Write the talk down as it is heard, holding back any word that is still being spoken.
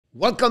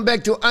Welcome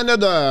back to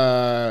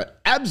another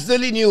Habs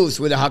Daily News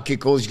with the hockey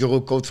coach, Guru,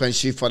 coach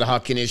Frenchie for the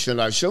Hockey Nation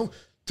Live Show.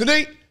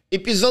 Today,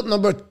 episode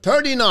number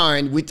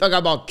 39, we talk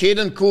about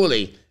Kaiden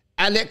Guhle,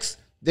 Alex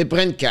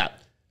DEBRINCAT,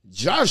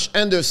 Josh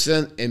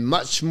Anderson, and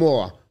much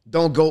more.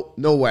 Don't go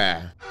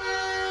nowhere.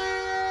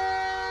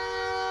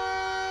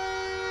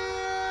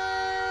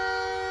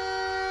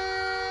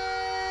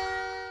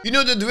 You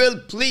know the drill.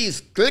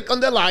 Please click on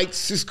the like,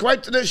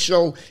 subscribe to the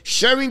show,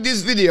 sharing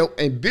this video,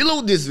 and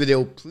below this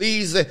video,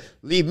 please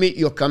leave me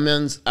your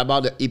comments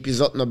about the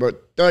episode number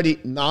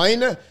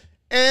 39.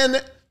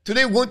 And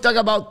today we're going to talk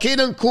about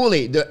Kaiden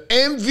Guhle, the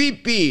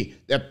MVP,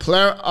 the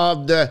player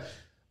of the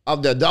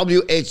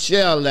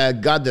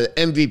WHL, got the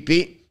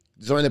MVP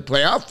during the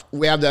playoff.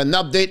 We have an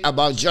update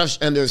about Josh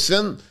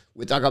Anderson.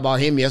 We talked about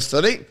him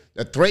yesterday.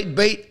 The trade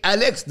bait,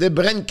 Alex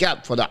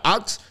DEBRINCAT for the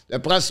Hawks. The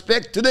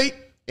prospect today,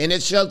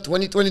 NHL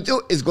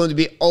 2022 is going to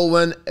be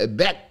OWEN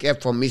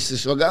BECK from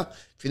Mississauga.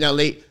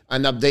 Finally,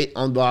 an update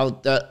on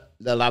about the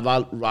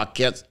LAVAL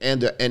Rockets and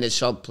the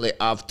NHL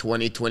Playoff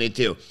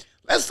 2022.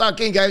 Let's talk,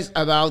 guys,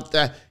 about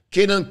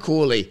Kaiden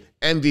Guhle,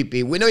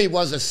 MVP. We know he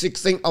was a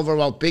 16th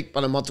overall pick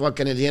by the Montreal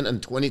Canadiens in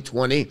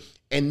 2020.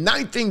 And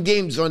 19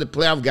 games during the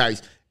playoff,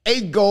 guys.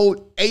 8 goals,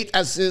 8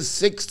 assists,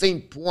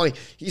 16 points.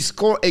 He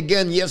scored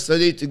again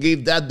yesterday to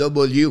give that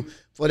W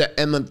for the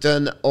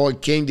Edmonton Oil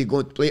King. They're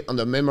going to play on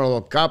the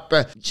Memorial Cup.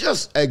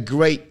 Just a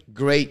great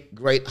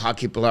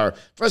hockey player.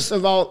 First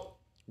of all,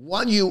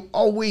 one you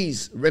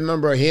always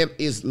remember him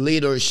is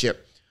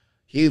leadership.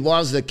 He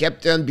was the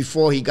captain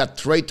before he got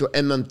traded to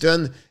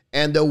Edmonton,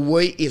 and the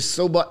way he's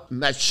so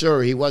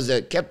mature. He was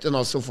a captain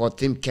also for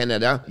Team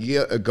Canada a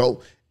year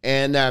ago,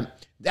 and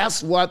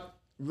that's what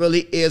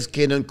really is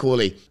Kaiden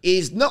Guhle.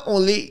 He's not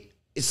only...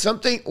 It's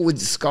something we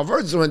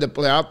discovered during the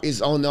playoff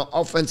is on the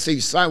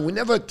offensive side. We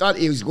never thought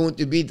he was going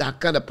to be that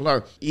kind of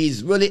player.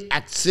 He's really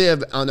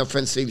active on the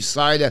offensive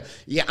side.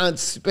 He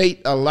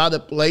anticipates a lot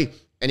of play,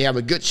 and he have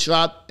a good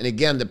shot. And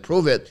again, to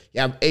prove it, he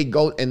have 8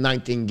 goals in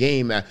 19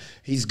 games.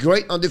 He's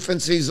great on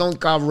defensive zone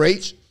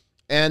coverage,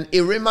 and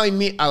it reminds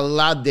me a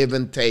lot of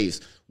Devin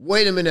Tays.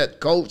 Wait a minute,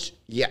 coach.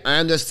 Yeah, I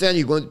understand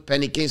you're going to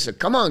panicking. So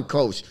come on,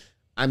 coach.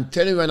 I'm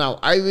telling you right now,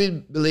 I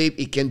really believe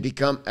he can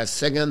become a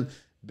second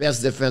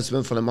best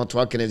defenseman for the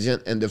Montreal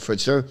Canadiens in the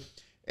future.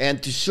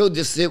 And to show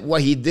this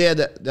what he did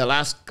the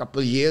last couple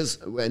of years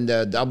in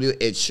the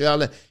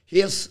WHL,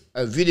 here's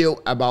a video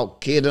about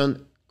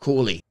Kaiden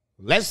Guhle.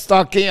 Let's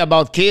talking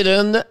about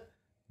Kaiden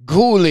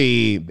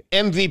Guhle,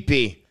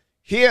 MVP.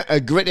 Here,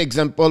 a great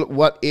example.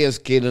 What is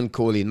Kaiden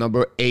Guhle?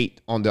 Number 8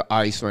 on the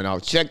ice right now.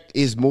 Check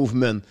his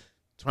movement,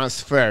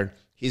 transfer.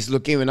 He's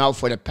looking right now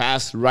for the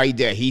pass right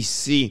there. He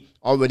see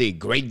already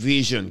great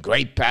vision,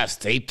 great pass,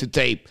 tape to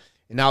tape.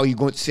 And now you're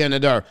going to see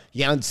another.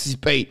 You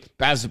anticipate,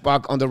 pass the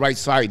puck on the right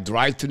side,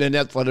 drive to the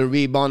net for the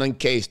rebound and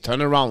case,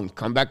 turn around,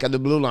 come back at the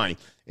blue line.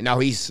 And now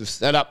he's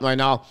set up right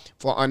now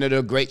for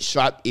another great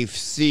shot. If you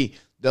see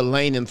the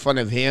lane in front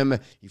of him,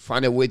 he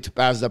find a way to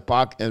pass the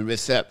puck and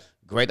reset.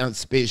 Great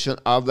anticipation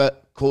of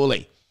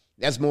Guhle.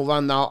 Let's move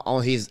on now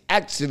on his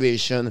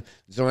activation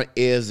during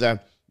his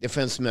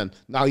defenseman.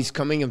 Now he's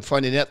coming in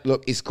front of the net.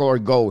 Look, he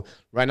scored a goal.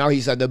 Right now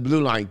he's at the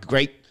blue line.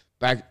 Great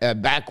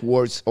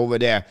backwards over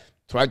there.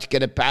 Try to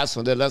get a pass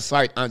on the left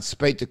side,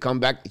 anticipate to come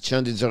back,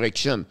 change the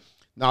direction.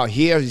 Now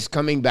here he's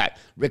coming back,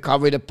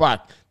 recover the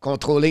puck,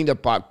 controlling the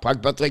puck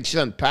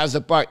protection, pass the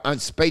puck,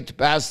 anticipate to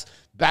pass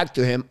back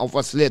to him.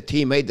 Obviously a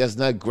teammate, that's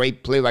not a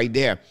great play right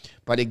there.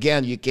 But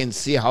again, you can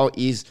see how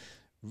he's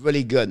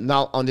really good.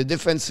 Now on the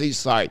defensive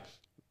side,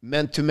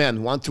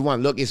 man-to-man,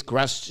 one-to-one, look, he's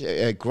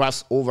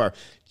cross over,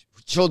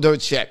 shoulder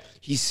check.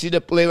 He see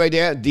the play right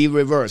there, the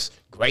reverse.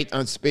 Great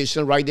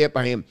anticipation right there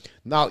by him.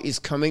 Now he's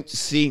coming to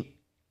see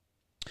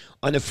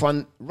on the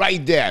front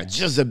right there,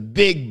 just a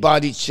big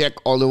body check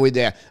all the way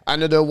there.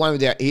 Another one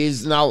there.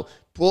 He's now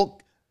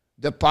pulled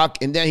the puck,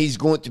 and then he's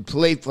going to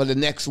play for the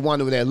next one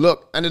over there.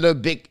 Look, another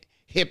big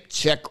hip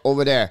check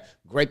over there.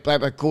 Great play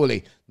by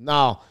Guhle.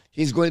 Now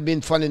he's going to be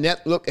in front of the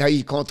net. Look how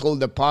he controlled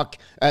the puck,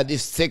 the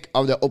stick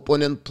of the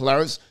opponent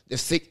players. The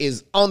stick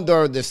is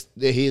under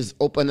his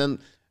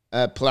opponent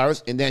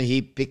players, and then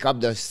he pick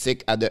up the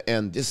stick at the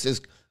end. This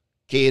is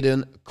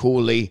Kaiden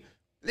Guhle.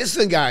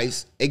 Listen,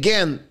 guys,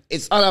 again,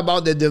 it's all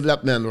about the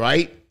development,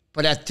 right?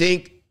 But I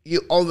think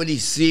you already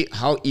see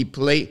how he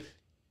play.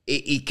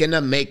 He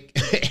cannot make,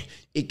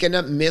 he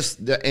cannot miss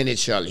the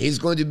NHL. He's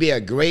going to be a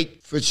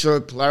great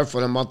future player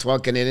for the Montreal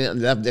Canadiens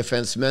left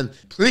defenseman.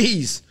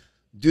 Please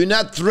do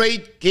not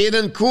trade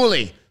Kaiden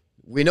Guhle.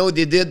 We know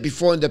they did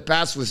before in the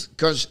past with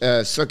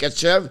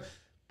Sergachev.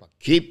 But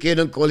keep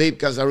Kaiden Guhle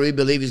because I really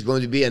believe he's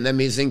going to be an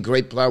amazing,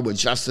 great player with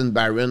Justin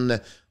Barron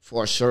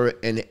for sure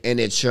in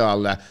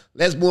NHL.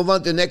 Let's move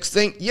on to the next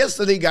thing.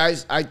 Yesterday,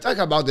 guys, I talked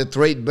about the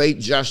trade bait,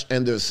 Josh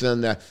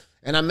Anderson,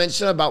 and I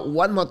mentioned about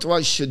what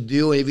Montreal should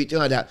do and everything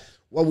like that.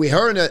 What we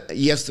heard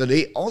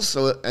yesterday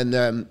also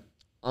and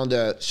on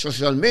the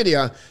social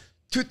media,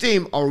 two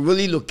teams are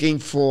really looking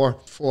for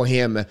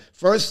him.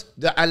 First,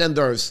 the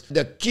Islanders.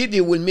 The kid they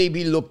will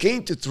maybe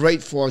looking to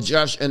trade for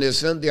Josh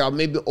Anderson. They are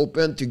maybe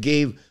open to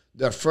give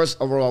the first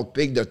overall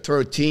pick, the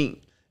 13th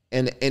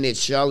in the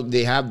NHL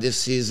they have this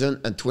season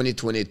in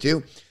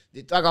 2022.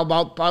 They talk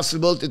about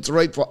possible to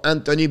trade for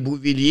Anthony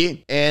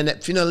Beauvillier. And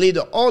finally,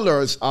 the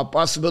Oilers are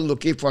possible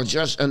looking for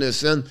Josh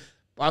Anderson.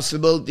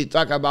 Possible to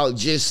talk about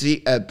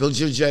JC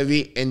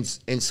ROODJERRY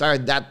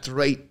inside that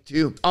trade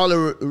too. All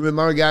the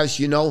rumor, guys,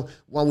 you know,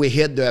 when we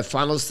hit the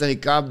final Stanley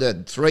Cup,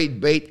 the trade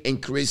bait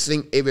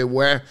increasing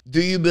everywhere.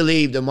 Do you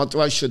believe the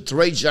Montreal should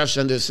trade Josh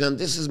Anderson?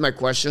 This is my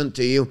question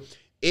to you.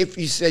 If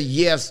you say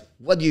yes,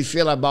 what do you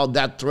feel about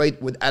that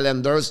trade with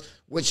Islanders?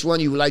 Which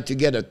one you would like to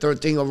get, a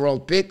 13th overall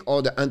pick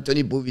or the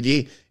Anthony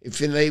Beauvillier? If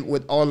finally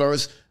with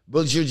Oilers,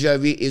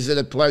 ROODJERRY, is it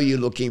a player you're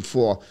looking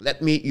for?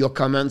 Let me your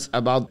comments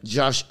about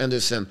Josh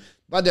Anderson.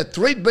 But the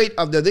trade bait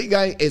of the day,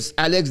 guy, is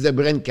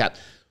DEBRINCAT.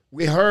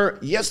 We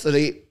heard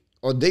yesterday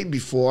or day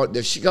before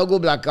the Chicago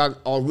Blackhawks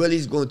are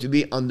really going to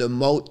be on the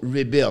mode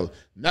rebuild.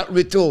 Not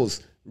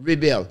retools,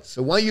 rebuild.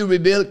 So when you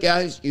rebuild,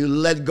 guys, you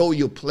let go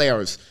your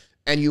players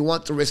and you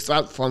want to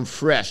restart from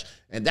fresh.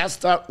 And that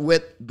starts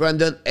with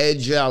Brandon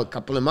Agel. A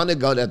couple of months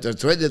ago at the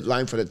trade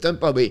deadline for the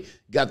Tampa Bay,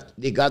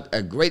 they got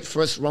a great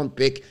first-round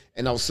pick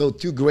and also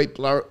 2 great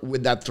players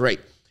with that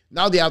trade.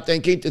 Now they are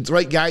thinking to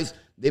trade, guys,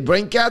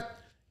 DEBRINCAT,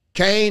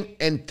 Kane,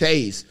 and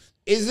Taze.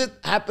 Is it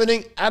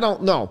happening? I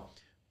don't know.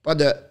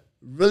 But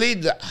really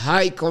the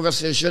high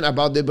conversation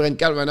about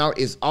DEBRINCAT right now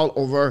is all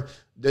over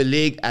the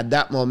league at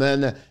that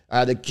moment.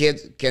 The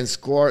kid can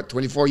score,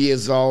 24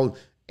 years old,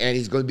 and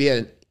he's going to be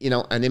an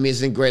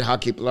amazing, great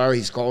hockey player.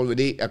 He's scored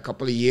already a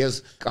couple of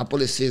years,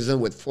 couple of seasons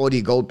with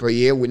 40 goals per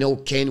year. We know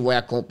Kane will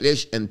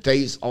accomplish, and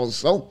Taze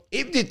also.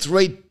 If they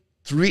trade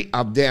 3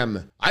 of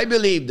them, I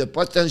believe the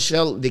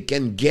potential they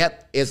can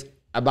get is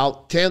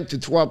about 10 to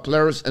 12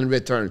 players in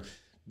return.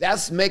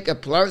 That's make a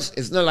player.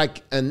 It's not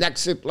like an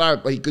exit player,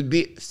 but he could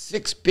be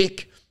 6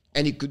 pick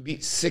and he could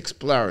be 6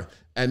 player.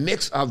 A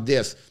mix of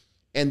this.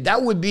 And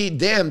that would be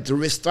them to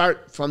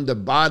restart from the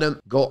bottom,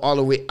 go all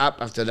the way up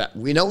after that.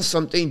 We know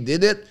something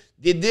did it.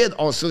 They did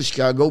also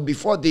Chicago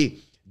before the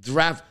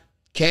draft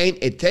Kane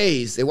and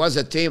Taze. There was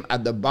a team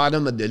at the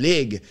bottom of the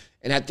league.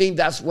 And I think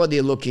that's what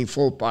they're looking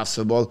for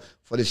possible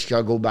for the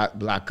Chicago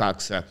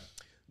Blackhawks.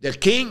 The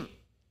King,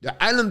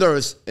 the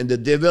Islanders, and the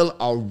Devil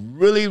are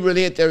really,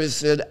 really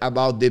interested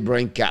about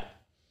DEBRINCAT.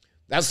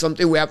 That's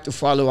something we have to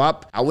follow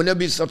up. I would not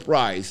be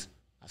surprised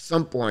at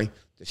some point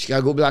the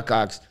Chicago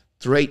Blackhawks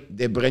trade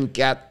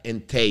DEBRINCAT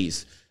and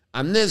Taze.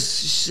 I'm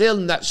still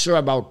not sure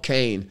about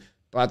Kane,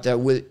 but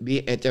will be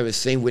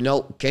interesting. We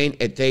know Kane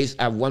and Taze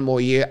have 1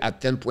 more year at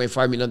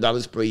 $10.5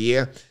 million per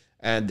year,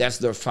 and that's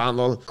their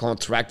final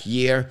contract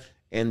year,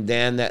 and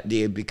then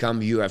they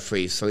become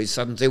UFA. So it's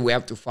something we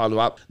have to follow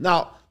up.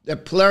 Now, the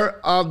player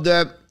of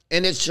the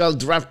NHL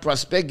draft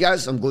prospect,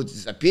 guys, I'm going to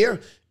disappear,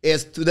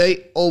 is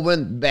today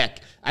OWEN BECK.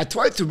 I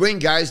tried to bring,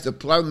 guys, the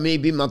player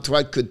maybe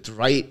Montreal could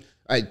trade,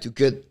 to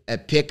get a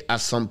pick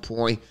at some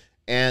point,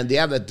 and they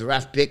have a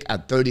draft pick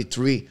at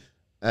 33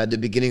 at the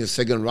beginning of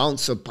the 2nd round.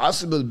 So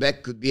possible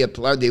BECK could be a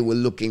player they were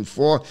looking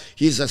for.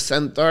 He's a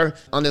center.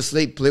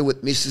 Honestly, played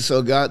with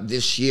Mississauga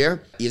this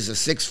year. He's a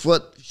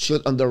 6-foot,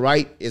 shoot on the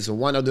right. He's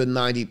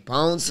 190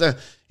 pounds.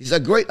 He's a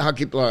great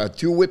hockey player,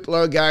 2-way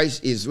player, guys.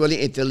 He's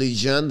really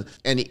intelligent,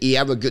 and he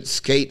have a good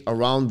skate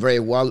around very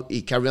well.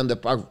 He carry on the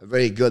puck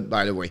very good,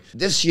 by the way.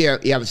 This year,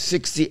 he have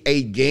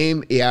 68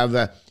 game. He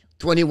have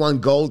 21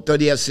 goals,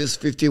 30 assists,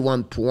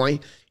 51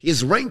 points.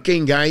 His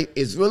ranking, guy,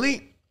 is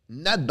really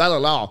not bad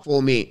at all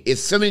for me.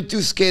 It's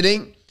 72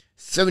 skating,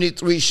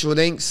 73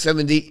 shooting,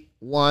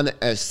 71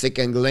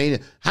 second lane.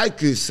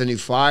 IQ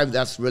 75,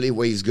 that's really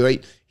where he's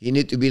great. He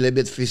need to be a little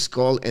bit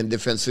physical and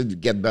defensive to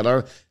get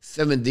better.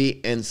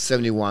 70 and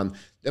 71.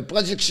 The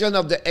projection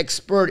of the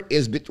expert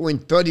is between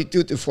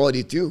 32 to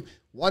 42.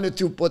 1 or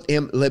 2 put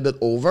him a little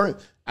bit over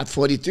at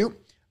 42.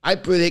 I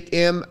predict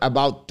him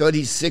about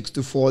 36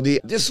 to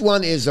 40. This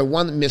one is a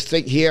one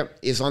mistake here.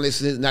 Is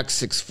honestly not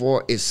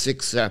 6'4", is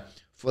 6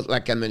 foot,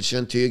 like I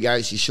mentioned to you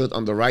guys. He shot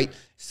on the right.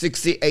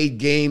 68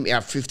 game, he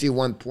have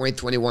 51 point,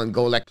 21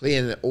 goal, like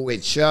playing in the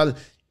OHL.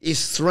 His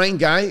strength,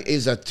 guy,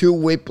 is a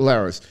 2-way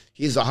player.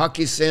 He's a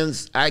hockey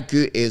sense.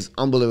 IQ is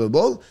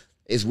unbelievable.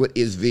 Is with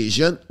his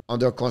vision.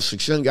 Under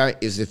construction, guy,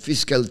 is the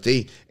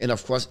physicality and,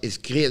 of course, his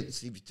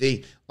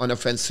creativity on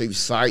offensive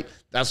side.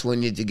 That's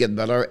when you need to get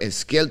better. And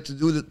skill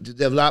to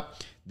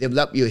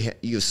develop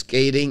your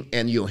skating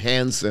and your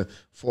hands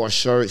for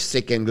sure.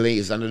 Secondly,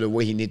 is another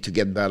way you need to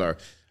get better.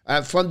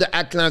 From the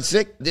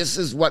Atlantic, this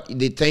is what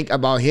they think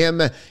about him.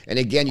 And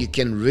again, you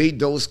can read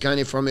those kind of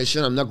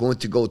information. I'm not going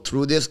to go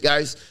through this,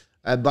 guys.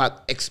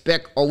 But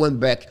expect OWEN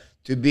BECK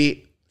to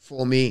be,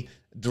 for me,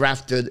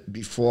 drafted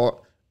before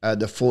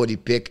the 40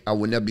 pick. I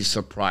will not be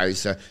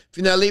surprised.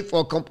 Finally,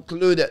 for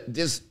conclude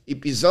this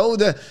episode,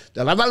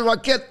 the Laval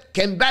Rocket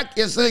came back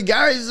yesterday,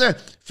 guys.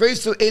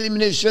 First to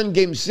elimination,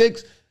 game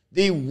 6.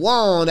 They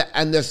won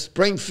and the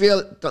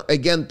Springfield,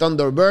 again,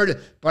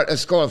 Thunderbird, by a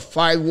score of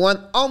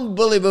 5-1.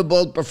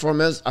 Unbelievable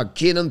performance of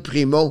Kaiden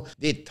Primo.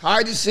 They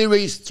tied the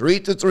series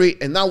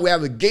 3-3, and now we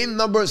have a game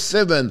number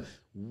 7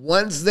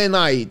 Wednesday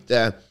night.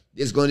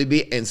 It's going to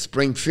be in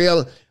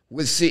Springfield.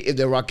 we'll see if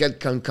the Rocket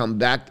can come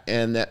back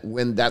and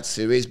win that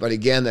series. But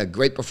again, a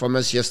great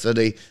performance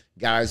yesterday,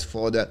 guys,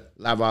 for the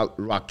Laval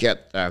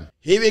Rocket.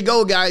 Here we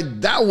go, guys.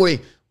 That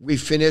way, we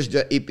finished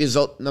the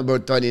episode number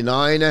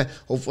 39.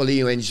 Hopefully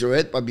you enjoy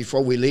it. But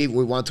before we leave,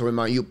 we want to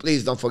remind you,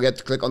 please don't forget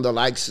to click on the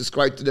like,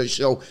 subscribe to the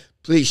show.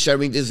 Please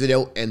sharing this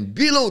video. And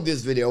below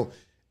this video,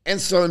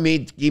 answer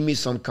me, give me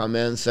some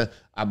comments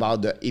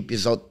about the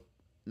episode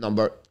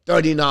number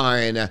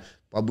 39.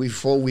 But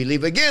before we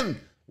leave again,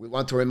 we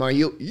want to remind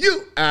you,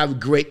 you have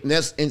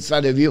greatness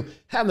inside of you.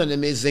 Have an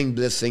amazing,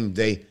 blessing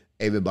day,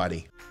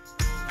 everybody.